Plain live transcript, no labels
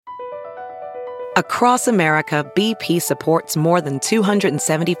Across America, BP supports more than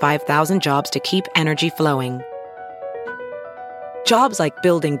 275,000 jobs to keep energy flowing. Jobs like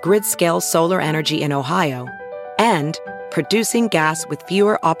building grid-scale solar energy in Ohio and producing gas with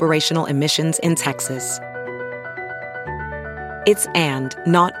fewer operational emissions in Texas. It's and,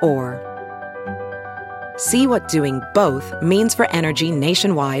 not or. See what doing both means for energy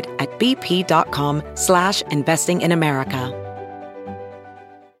nationwide at bp.com/investing in America.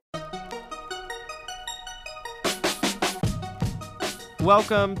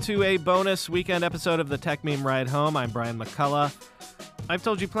 Welcome to a bonus weekend episode of the Tech Meme Ride Home. I'm Brian McCullough. I've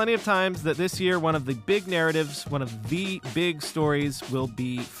told you plenty of times that this year one of the big narratives, one of the big stories will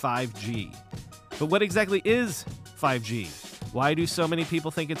be 5G. But what exactly is 5G? Why do so many people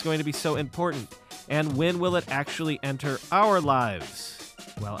think it's going to be so important? And when will it actually enter our lives?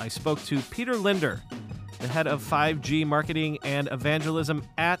 Well, I spoke to Peter Linder, the head of 5G marketing and evangelism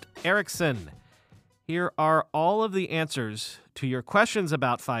at Ericsson. Here are all of the answers to your questions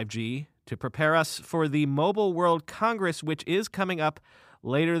about 5G to prepare us for the Mobile World Congress, which is coming up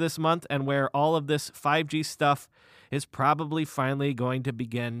later this month and where all of this 5G stuff is probably finally going to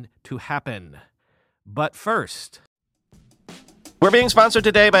begin to happen. But first, we're being sponsored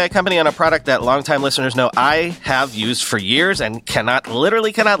today by a company on a product that longtime listeners know I have used for years and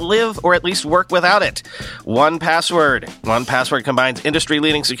literally cannot live or at least work without it. 1Password. 1Password combines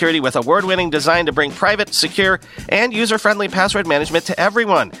industry-leading security with award-winning design to bring private, secure, and user-friendly password management to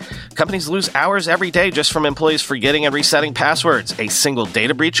everyone. Companies lose hours every day just from employees forgetting and resetting passwords. A single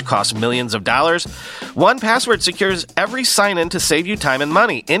data breach costs millions of dollars. 1Password secures every sign-in to save you time and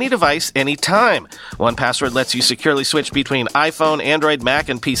money, any device, anytime. 1Password lets you securely switch between iPhone, Android, Mac,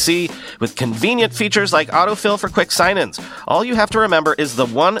 and PC with convenient features like autofill for quick sign-ins. All you have to remember is the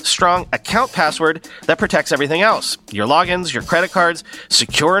one strong account password that protects everything else. Your logins, your credit cards,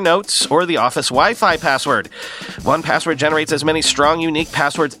 secure notes, or the office Wi-Fi password. 1Password generates as many strong, unique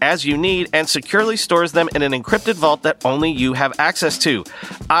passwords as you need and securely stores them in an encrypted vault that only you have access to.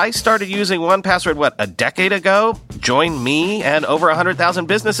 I started using 1Password, a decade ago? Join me and over 100,000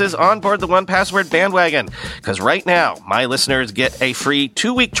 businesses on board the 1Password bandwagon. Because right now, my listeners get a free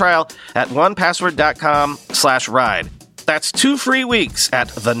 2-week trial at 1password.com/ride. That's 2 free weeks at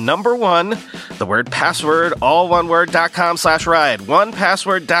the number 1, the word password, all one word.com/ride.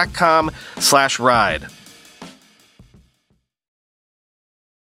 1password.com/ride.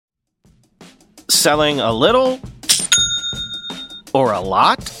 Selling a little or a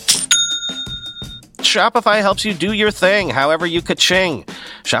lot? Shopify helps you do your thing, however you ka-ching.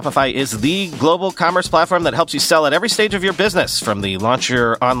 Shopify is the global commerce platform that helps you sell at every stage of your business, from the launch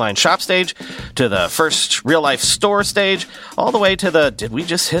your online shop stage to the first real-life store stage, all the way to the did we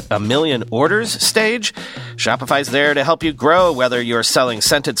just hit 1 million orders stage. Shopify's there to help you grow, whether you're selling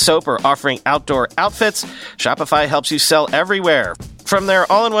scented soap or offering outdoor outfits. Shopify helps you sell everywhere. From their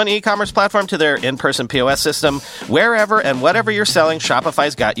all-in-one e-commerce platform to their in-person POS system, wherever and whatever you're selling,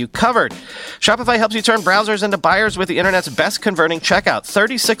 Shopify's got you covered. Shopify helps you turn browsers into buyers with the internet's best converting checkout,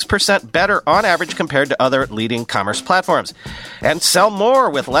 36% better on average compared to other leading commerce platforms. And sell more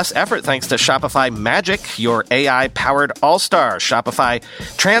with less effort thanks to Shopify Magic, your AI-powered all-star. Shopify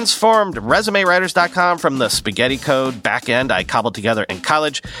transformed ResumeWriters.com from the spaghetti code backend I cobbled together in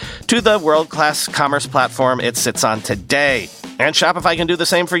college to the world-class commerce platform it sits on today. And Shopify can do the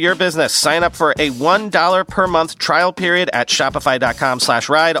same for your business. Sign up for a $1 per month trial period at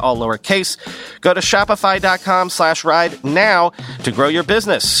shopify.com/ride, all lowercase. Go to shopify.com/ride now to grow your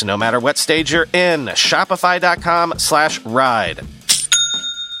business, no matter what stage you're in. Shopify.com/ride.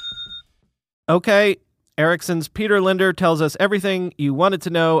 Okay, Ericsson's Peter Linder tells us everything you wanted to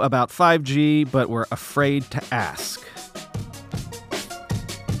know about 5G, but were afraid to ask.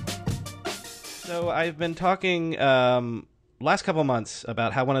 So I've been talking last couple months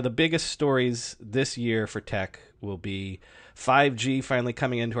about how one of the biggest stories this year for tech will be 5G finally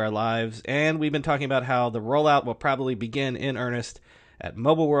coming into our lives, and we've been talking about how the rollout will probably begin in earnest at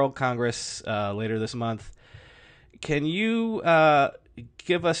Mobile World Congress later this month. Can you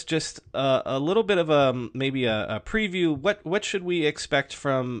give us just a little bit of maybe a preview? What should we expect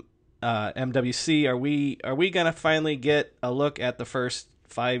from MWC? Are we going to finally get a look at the first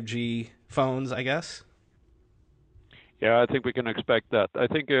 5G phones, I guess? Yeah, I think we can expect that. I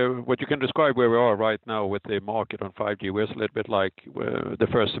think what you can describe where we are right now with the market on 5G, we're a little bit like the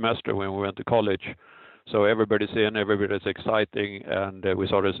first semester when we went to college. So everybody's in, everybody's exciting, and we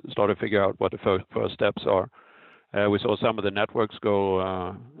sort of started to figure out what the first steps are. We saw some of the networks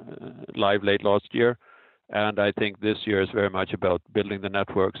go live late last year, and I think this year is very much about building the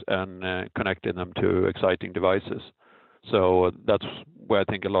networks and connecting them to exciting devices. So that's where I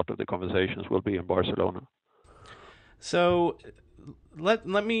think a lot of the conversations will be in Barcelona. So let's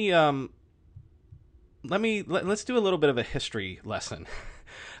do a little bit of a history lesson.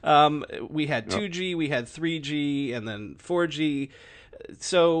 We had 2G, we had 3G, and then 4G.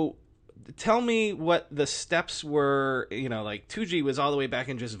 So tell me what the steps were. Like 2G was all the way back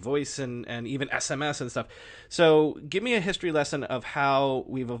in just voice and even SMS and stuff. So give me a history lesson of how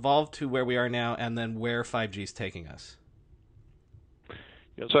we've evolved to where we are now, and then where 5G is taking us.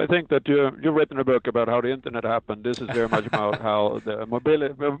 Yeah, so I think that you've written a book about how the internet happened. This is very much about how the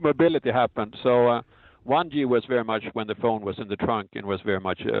mobility happened. So 1G was very much when the phone was in the trunk and was very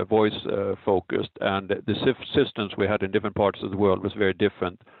much voice focused, and the systems we had in different parts of the world was very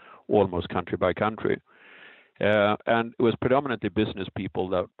different, almost country by country. And it was predominantly business people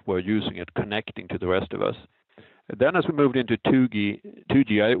that were using it, connecting to the rest of us. Then as we moved into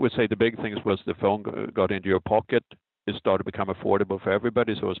 2G, I would say the big things was the phone got into your pocket. It started to become affordable for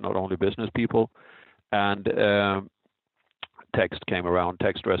everybody, so it's not only business people. And text came around,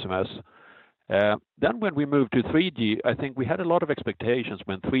 text or SMS. Then when we moved to 3G, I think we had a lot of expectations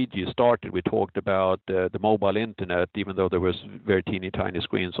when 3G started. We talked about the mobile internet, even though there was very teeny tiny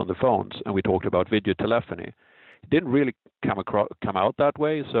screens on the phones, and we talked about video telephony. It didn't really come out that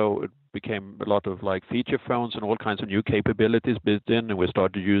way, so it became a lot of like feature phones and all kinds of new capabilities built in, and we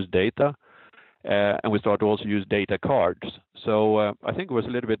started to use data. And we started to also use data cards. So I think it was a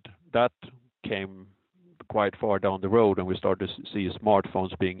little bit, that came quite far down the road, and we started to see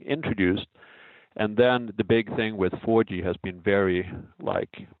smartphones being introduced. And then the big thing with 4G has been very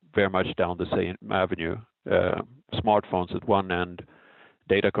much down the same avenue. Smartphones at one end,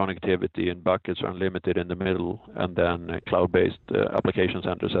 data connectivity and buckets are unlimited in the middle, and then cloud-based application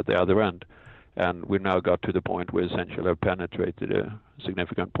centers at the other end. And we now got to the point where essentially have penetrated a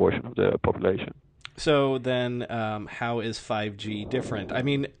significant portion of the population. So then how is 5G different? I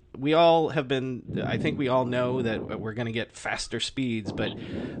mean, we all have been, I think we all know that we're going to get faster speeds, but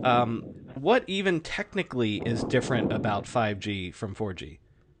what even technically is different about 5G from 4G?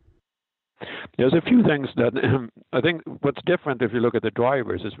 There's a few things that I think what's different if you look at the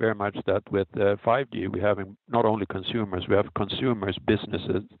drivers is very much that with 5G we have not only consumers, we have consumers,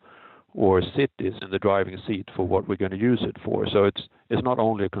 businesses, or cities in the driving seat for what we're going to use it for. So it's not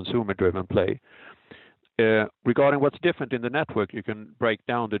only a consumer-driven play. Regarding what's different in the network, you can break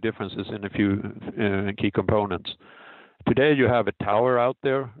down the differences in a few key components. Today you have a tower out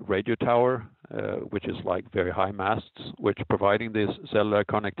there, radio tower, which is like very high masts, which providing this cellular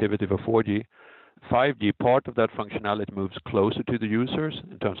connectivity for 4G. 5G, part of that functionality moves closer to the users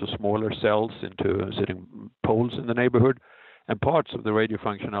in terms of smaller cells into sitting poles in the neighborhood. And parts of the radio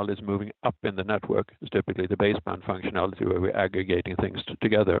functionality is moving up in the network. It's typically the baseband functionality where we're aggregating things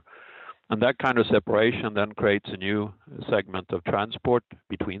together. And that kind of separation then creates a new segment of transport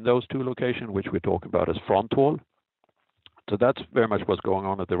between those two locations, which we talk about as front haul. So that's very much what's going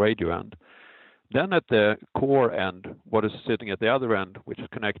on at the radio end. Then at the core end, what is sitting at the other end, which is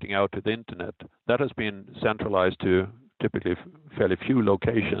connecting out to the internet, that has been centralized to typically fairly few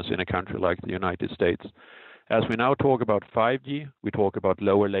locations in a country like the United States. As we now talk about 5G, we talk about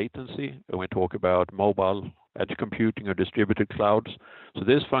lower latency, and we talk about mobile edge computing or distributed clouds. So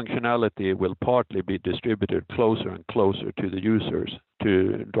this functionality will partly be distributed closer and closer to the users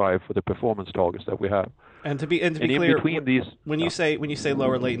to drive for the performance targets that we have. And to be clear, when you say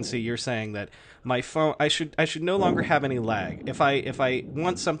lower latency, you're saying that my phone, I should no longer have any lag. If I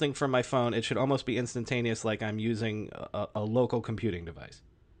want something from my phone, it should almost be instantaneous, like I'm using a local computing device.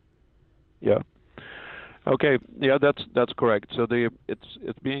 Yeah. Okay. Yeah, that's correct. So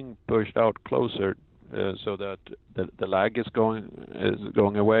it's being pushed out closer so that the lag is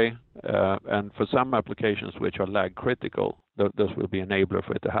going away. And for some applications which are lag critical, those will be enabler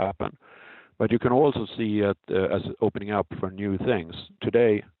for it to happen. But you can also see it as opening up for new things.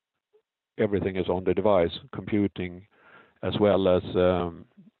 Today, everything is on the device, computing as well as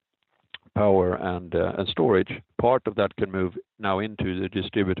power and storage. Part of that can move now into the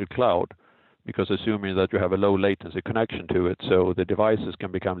distributed cloud, because assuming that you have a low latency connection to it, so the devices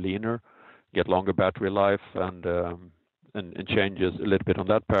can become leaner, get longer battery life, and changes a little bit on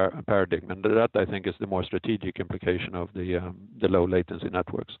that paradigm. And that, I think, is the more strategic implication of the low latency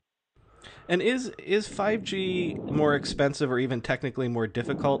networks. And is 5G more expensive or even technically more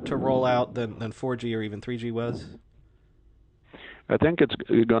difficult to roll out than 4G or even 3G was? I think it's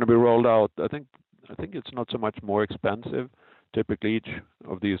going to be rolled out. I think it's not so much more expensive. Typically, each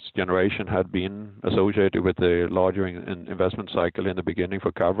of these generation had been associated with a larger investment cycle in the beginning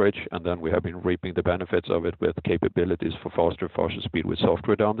for coverage, and then we have been reaping the benefits of it with capabilities for faster speed with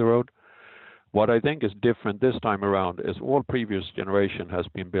software down the road. What I think is different this time around is all previous generation has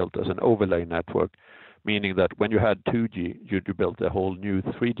been built as an overlay network, meaning that when you had 2G, you built a whole new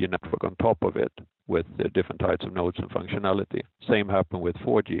 3G network on top of it with different types of nodes and functionality. Same happened with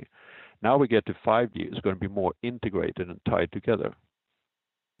 4G. Now we get to 5G, it's going to be more integrated and tied together.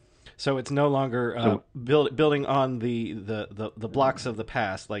 So it's no longer building on the blocks of the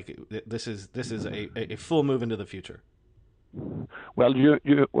past. Like this is a full move into the future. Well,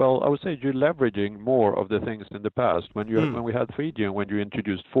 I would say you're leveraging more of the things in the past. When we had 3G and when you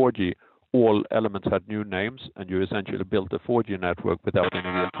introduced 4G, all elements had new names, and you essentially built a 4G network without any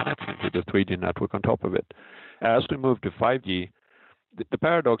real connection to the 3G network on top of it. As we move to 5G, the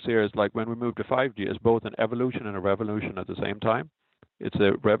paradox here is like when we move to 5G, it's both an evolution and a revolution at the same time. It's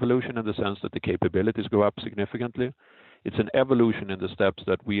a revolution in the sense that the capabilities go up significantly. It's an evolution in the steps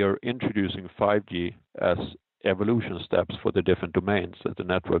that we are introducing 5G as evolution steps for the different domains that the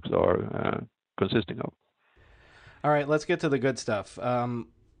networks are consisting of. All right, let's get to the good stuff.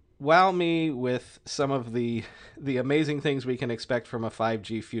 Wow me with some of the amazing things we can expect from a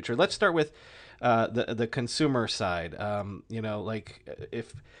 5G future. Let's start with the consumer side.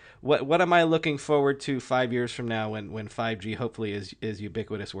 What am I looking forward to 5 years from now when 5G hopefully is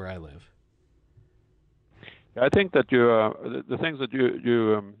ubiquitous where I live? I think that the things that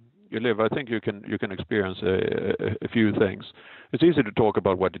you live, I think you can experience a few things. It's easy to talk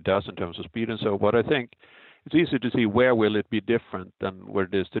about what it does in terms of speed and so, but I think it's easy to see where will it be different than where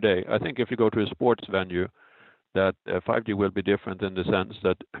it is today. I think if you go to a sports venue, that 5G will be different in the sense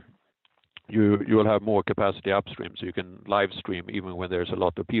that you will have more capacity upstream, so you can live stream even when there's a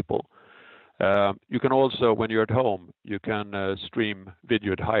lot of people. You can also, when you're at home, you can stream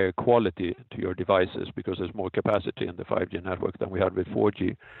video at higher quality to your devices because there's more capacity in the 5G network than we had with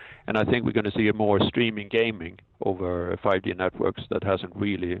 4G. And I think we're going to see a more streaming gaming over 5G networks that hasn't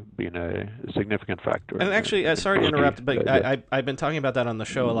really been a significant factor. And actually, sorry to interrupt, but I've been talking about that on the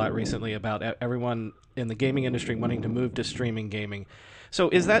show a lot recently about everyone in the gaming industry wanting to move to streaming gaming. So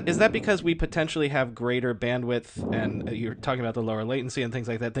is that because we potentially have greater bandwidth, and you're talking about the lower latency and things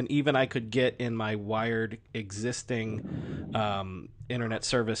like that, than even I could get in my wired existing internet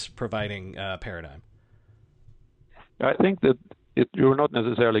service providing paradigm? I think that you will not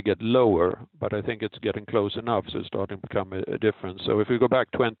necessarily get lower, but I think it's getting close enough, so it's starting to become a difference. So if we go back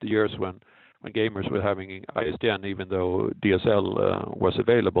 20 years when gamers were having ISDN, even though DSL was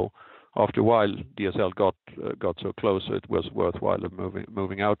available, after a while, DSL got so close, so it was worthwhile of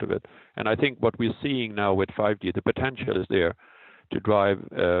moving out of it. And I think what we're seeing now with 5G, the potential is there to drive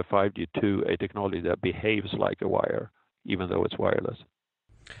 5G to a technology that behaves like a wire, even though it's wireless.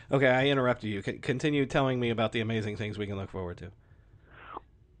 Okay, I interrupted you. Continue telling me about the amazing things we can look forward to.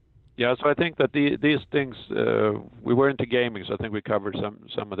 Yeah, so I think that these things, we were into gaming, so I think we covered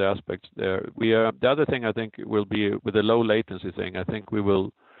some of the aspects there. The other thing I think will be with the low latency thing, I think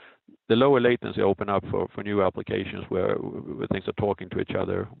the lower latency open up for new applications where things are talking to each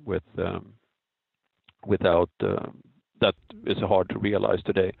other without that is hard to realize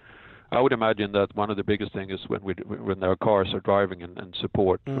today. I would imagine that one of the biggest things is when our cars are driving and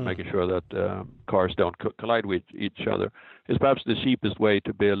support for making sure that cars don't collide with each other is perhaps the cheapest way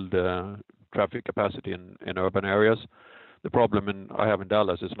to build traffic capacity in urban areas. The problem I have in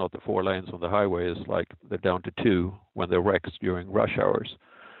Dallas is not the 4 lanes on the highway, it's like they're down to 2 when they're wrecks during rush hours.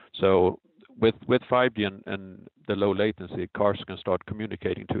 So with 5G and the low latency, cars can start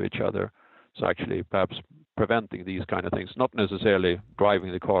communicating to each other. So actually perhaps preventing these kind of things, not necessarily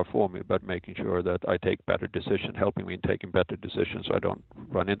driving the car for me, but making sure that I take better decisions, helping me in taking better decisions so I don't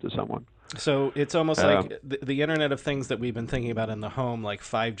run into someone. So it's almost like the Internet of Things that we've been thinking about in the home, like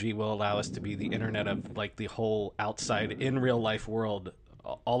 5G will allow us to be the Internet of like the whole outside in real life world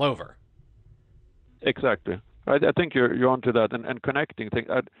all over. Exactly. I think you're onto that, and connecting things.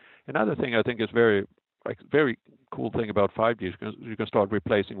 Another thing I think is very cool thing about 5G is you can start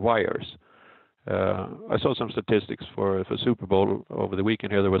replacing wires. I saw some statistics for Super Bowl over the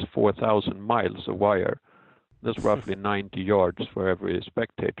weekend here. There was 4,000 miles of wire. That's roughly 90 yards for every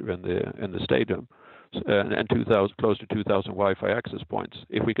spectator in the stadium, and close to 2,000 Wi-Fi access points.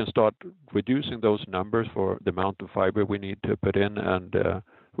 If we can start reducing those numbers for the amount of fiber we need to put in, and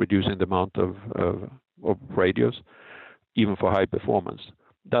reducing the amount of radios, even for high performance,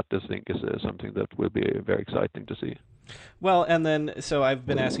 that I think is something that will be very exciting to see. Well, and then, so I've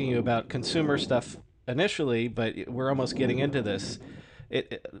been asking you about consumer stuff initially, but we're almost getting into this.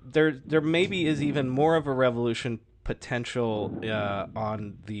 There maybe is even more of a revolution potential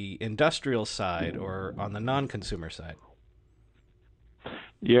on the industrial side or on the non-consumer side.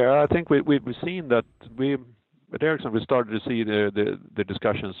 Yeah, I think we've seen that At Ericsson, we started to see the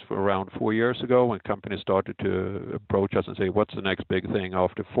discussions for around 4 years ago when companies started to approach us and say, what's the next big thing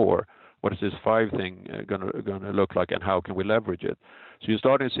after 4? What is this 5 thing gonna look like, and how can we leverage it? So you're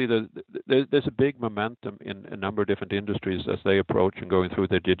starting to see that there's a big momentum in a number of different industries as they approach and going through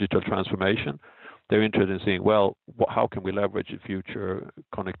their digital transformation. They're interested in seeing, well, how can we leverage the future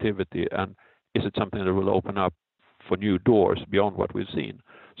connectivity, and is it something that will open up for new doors beyond what we've seen?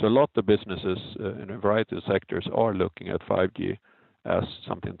 So a lot of businesses in a variety of sectors are looking at 5G as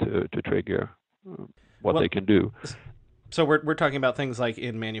something to trigger what they can do. So we're talking about things like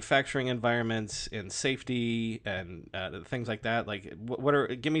in manufacturing environments, in safety, and things like that. Like,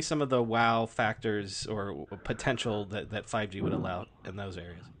 give me some of the wow factors or potential that 5G would allow in those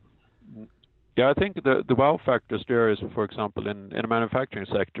areas. Yeah, I think the wow factors there is, for example, in a manufacturing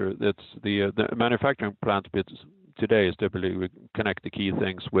sector, it's the manufacturing plant bits today is typically we connect the key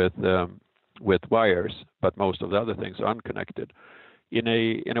things with wires, but most of the other things are unconnected. In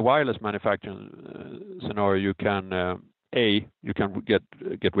a wireless manufacturing scenario, you can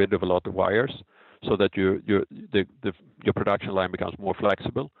get rid of a lot of wires, so that your production line becomes more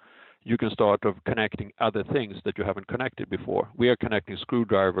flexible. You can start of connecting other things that you haven't connected before. We are connecting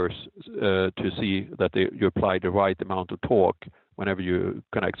screwdrivers to see that you apply the right amount of torque whenever you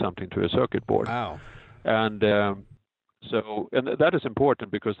connect something to a circuit board. Wow. And so that is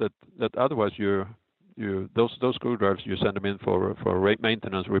important, because that otherwise those screwdrivers, you send them in for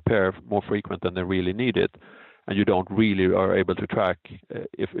maintenance repair more frequent than they really need it, and you don't really are able to track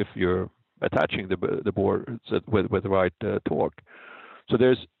if you're attaching the board with the right torque. So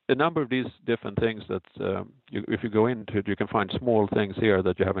there's a number of these different things that if you go into it, you can find small things here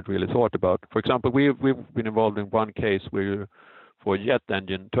that you haven't really thought about. For example, we've been involved in one case where for jet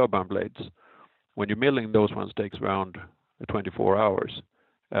engine turbine blades, when you're milling, those ones takes around 24 hours,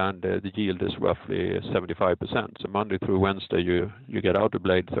 and the yield is roughly 75%. So Monday through Wednesday, you get out the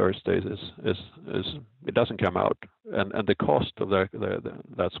blade. Thursdays is it doesn't come out, and the cost of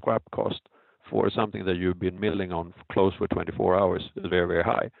that scrap cost for something that you've been milling on close for 24 hours is very, very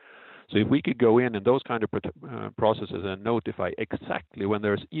high. So if we could go in those kind of processes and notify exactly when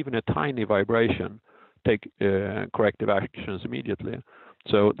there's even a tiny vibration, take corrective actions immediately.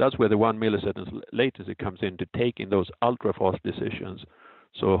 So that's where the 1 millisecond latency comes into taking those ultra-fast decisions.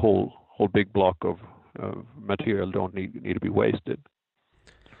 So a whole big block of material don't need to be wasted.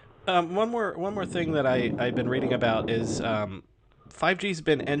 One more thing that I've been reading about is 5G's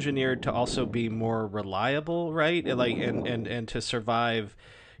been engineered to also be more reliable, right? Like and to survive,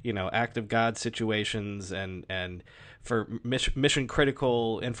 act of God situations and for mission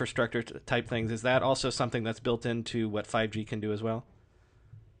critical infrastructure type things. Is that also something that's built into what 5G can do as well?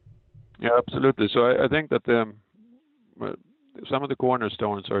 Yeah, absolutely. So I think that some of the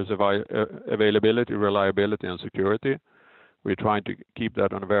cornerstones are availability, reliability, and security. We're trying to keep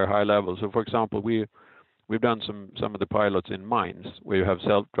that on a very high level. So, for example, we've done some of the pilots in mines where you have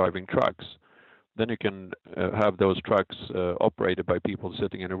self-driving trucks. Then you can have those trucks operated by people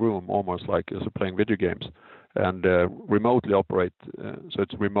sitting in a room, almost like as playing video games, and remotely operate. So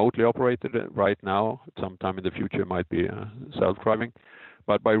it's remotely operated right now. Sometime in the future, it might be self-driving.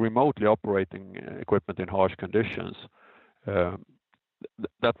 But by remotely operating equipment in harsh conditions,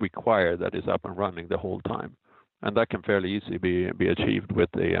 that require that is up and running the whole time, and that can fairly easily be achieved with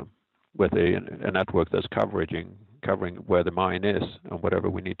a network that's covering where the mine is and whatever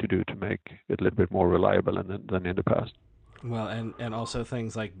we need to do to make it a little bit more reliable than in the past. Well, and also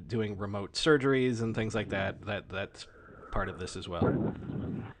things like doing remote surgeries and things like that's part of this as well.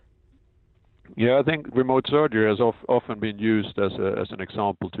 Yeah, I think remote surgery has often been used as an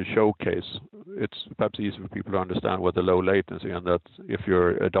example to showcase. It's perhaps easy for people to understand what the low latency, and that if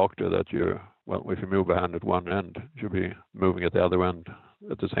you're a doctor, that if you move a hand at one end, you should be moving at the other end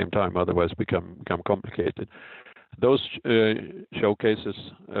at the same time, otherwise become complicated. Those showcases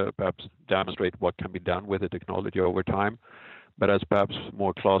perhaps demonstrate what can be done with the technology over time, but as perhaps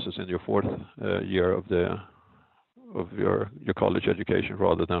more classes in your fourth year of your college education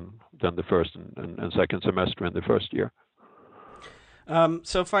rather than the first and second semester in the first year.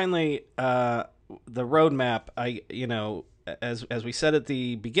 So finally, the roadmap. As we said at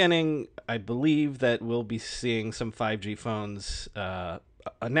the beginning, I believe that we'll be seeing some 5G phones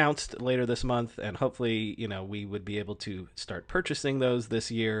announced later this month, and hopefully, we would be able to start purchasing those this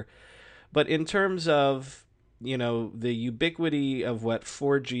year. But in terms of, the ubiquity of what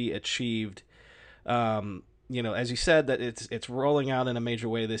 4G achieved, as you said, that it's rolling out in a major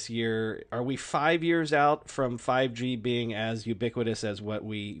way this year. Are we 5 years out from 5G being as ubiquitous as what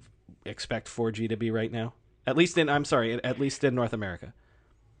we expect 4G to be right now? At least in North America.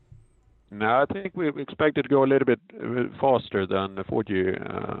 No, I think we expect it to go a little bit faster than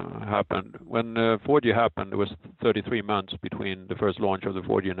 4G happened. When 4G happened, there was 33 months between the first launch of the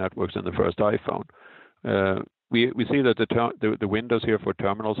 4G networks and the first iPhone. We see that the windows here for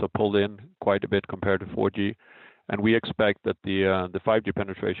terminals are pulled in quite a bit compared to 4G, and we expect that the 5G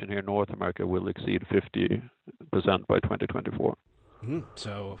penetration here in North America will exceed 50% by 2024.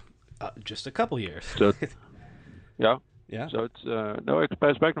 So just a couple years. So, yeah. Yeah. So it's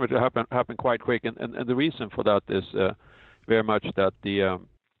expecting it to happen quite quick, and the reason for that is very much that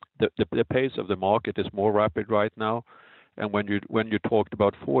the pace of the market is more rapid right now, and when you talked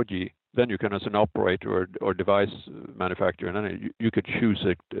about 4G, then you can, as an operator or device manufacturer, and then you could choose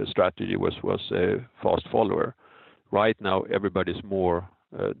a strategy was a fast follower. Right now, everybody's more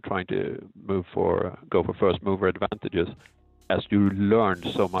trying to go for first mover advantages, as you learned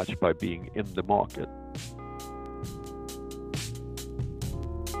so much by being in the market.